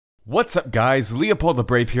What's up guys,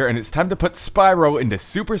 LeopoldTheBrave here, and it's time to put Spyro into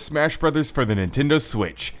Super Smash Bros. For the Nintendo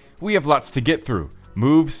Switch. We have lots to get through,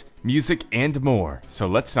 moves, music, and more, so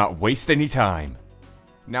let's not waste any time.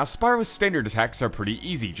 Now Spyro's standard attacks are pretty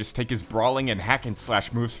easy, just take his brawling and hack and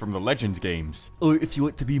slash moves from the Legend games. Or if you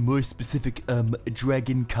want to be more specific,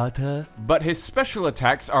 Dragon Kata. But his special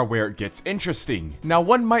attacks are where it gets interesting. Now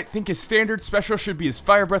one might think his standard special should be his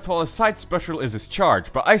Fire Breath while his side special is his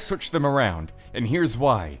charge, but I switched them around, and here's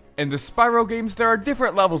why. In the Spyro games, there are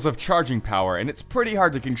different levels of charging power, and it's pretty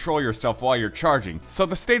hard to control yourself while you're charging, so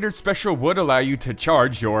the standard special would allow you to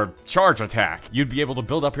charge your charge attack. You'd be able to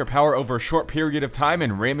build up your power over a short period of time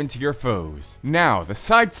and ram into your foes. Now, the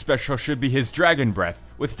side special should be his Dragon Breath,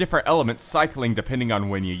 with different elements cycling depending on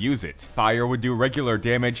when you use it. Fire would do regular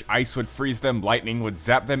damage, ice would freeze them, lightning would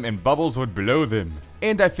zap them, and bubbles would blow them.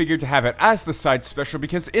 And I figured to have it as the side special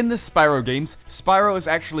because in the Spyro games, Spyro is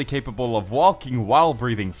actually capable of walking while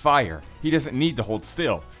breathing fire. He doesn't need to hold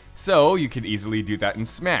still. So you can easily do that in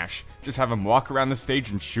Smash. Just have him walk around the stage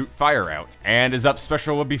and shoot fire out. And his up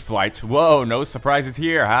special would be Flight. Whoa, no surprises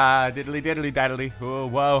here. Ha, diddly diddly daddly. Whoa,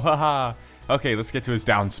 whoa, haha. Okay, let's get to his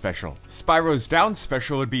down special. Spyro's down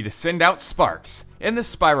special would be to send out sparks. In the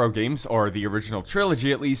Spyro games, or the original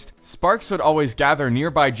trilogy at least, sparks would always gather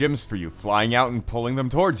nearby gems for you, flying out and pulling them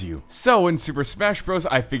towards you. So in Super Smash Bros,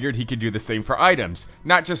 I figured he could do the same for items.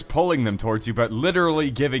 Not just pulling them towards you, but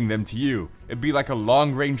literally giving them to you. It'd be like a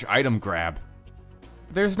long-range item grab.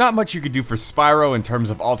 There's not much you could do for Spyro in terms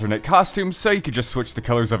of alternate costumes, so you could just switch the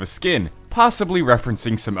colors of his skin, possibly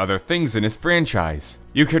referencing some other things in his franchise.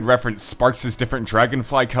 You could reference Sparks' different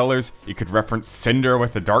dragonfly colors, you could reference Cinder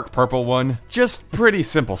with the dark purple one, just pretty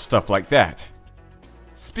simple stuff like that.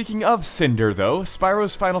 Speaking of Cinder though,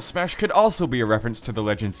 Spyro's final smash could also be a reference to the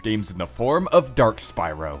Legends games in the form of Dark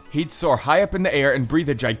Spyro. He'd soar high up in the air and breathe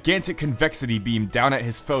a gigantic convexity beam down at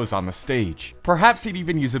his foes on the stage. Perhaps he'd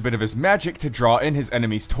even use a bit of his magic to draw in his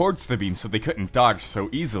enemies towards the beam so they couldn't dodge so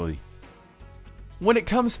easily. When it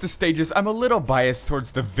comes to stages, I'm a little biased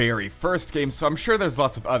towards the very first game, so I'm sure there's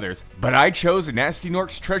lots of others, but I chose Gnasty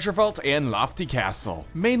Gnorc's Treasure Vault and Lofty Castle.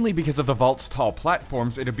 Mainly because of the vault's tall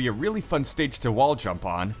platforms, it'd be a really fun stage to wall jump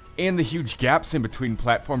on, and the huge gaps in between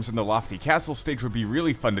platforms in the Lofty Castle stage would be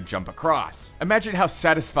really fun to jump across. Imagine how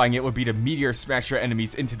satisfying it would be to meteor smash your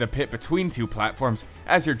enemies into the pit between two platforms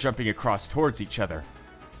as you're jumping across towards each other.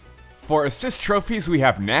 For assist trophies, we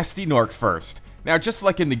have Gnasty Gnorc first. Now just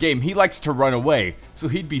like in the game, he likes to run away, so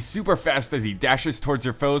he'd be super fast as he dashes towards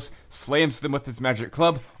your foes, slams them with his magic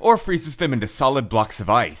club, or freezes them into solid blocks of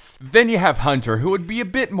ice. Then you have Hunter, who would be a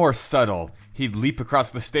bit more subtle. He'd leap across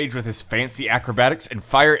the stage with his fancy acrobatics and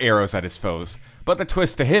fire arrows at his foes. But the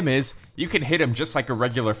twist to him is, you can hit him just like a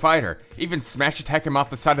regular fighter, even smash attack him off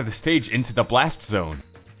the side of the stage into the blast zone.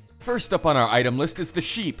 First up on our item list is the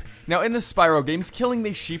sheep. Now in the Spyro games, killing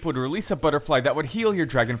these sheep would release a butterfly that would heal your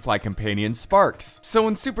dragonfly companion Sparks. So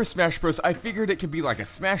in Super Smash Bros, I figured it could be like a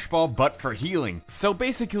Smash Ball but for healing. So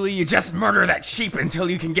basically, you just murder that sheep until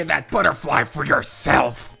you can get that butterfly for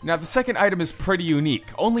yourself. Now the second item is pretty unique,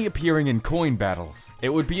 only appearing in coin battles.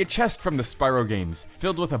 It would be a chest from the Spyro games,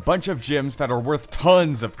 filled with a bunch of gems that are worth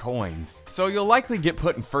tons of coins. So you'll likely get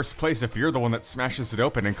put in first place if you're the one that smashes it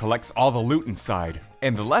open and collects all the loot inside.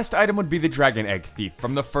 And the last item would be the Dragon Egg Thief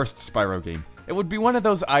from the first Spyro game. It would be one of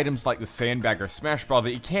those items like the Sandbag or Smash Ball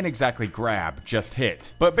that you can't exactly grab, just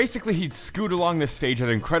hit. But basically he'd scoot along the stage at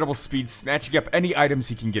incredible speed, snatching up any items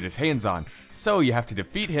he can get his hands on, so you have to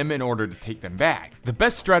defeat him in order to take them back. The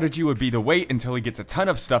best strategy would be to wait until he gets a ton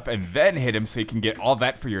of stuff and then hit him so you can get all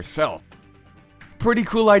that for yourself. Pretty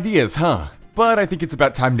cool ideas, huh? But I think it's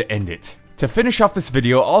about time to end it. To finish off this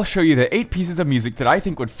video, I'll show you the 8 pieces of music that I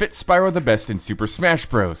think would fit Spyro the best in Super Smash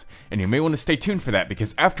Bros. And you may want to stay tuned for that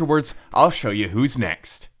because afterwards, I'll show you who's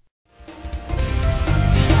next.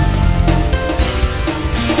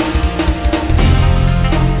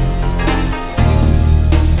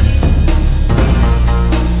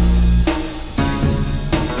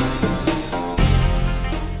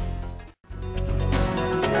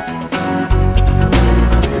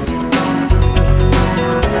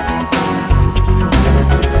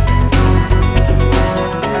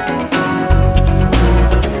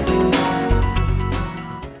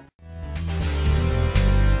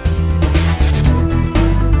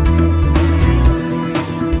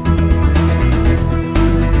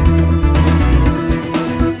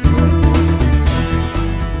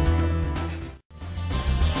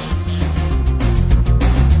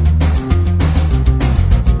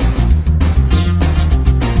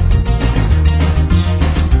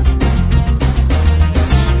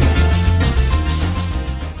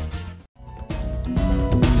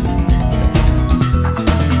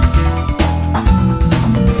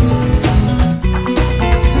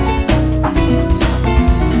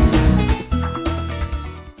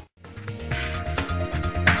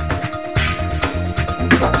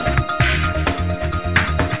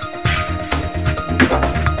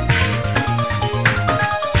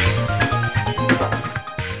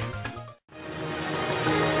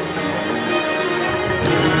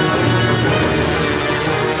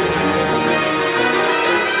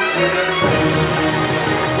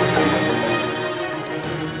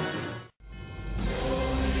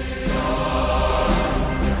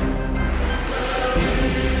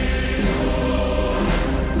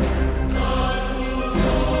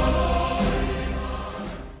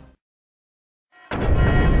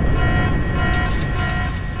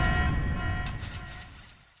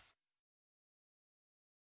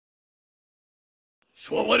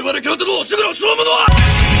 我々キャラテのすぐのすわもの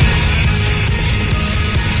は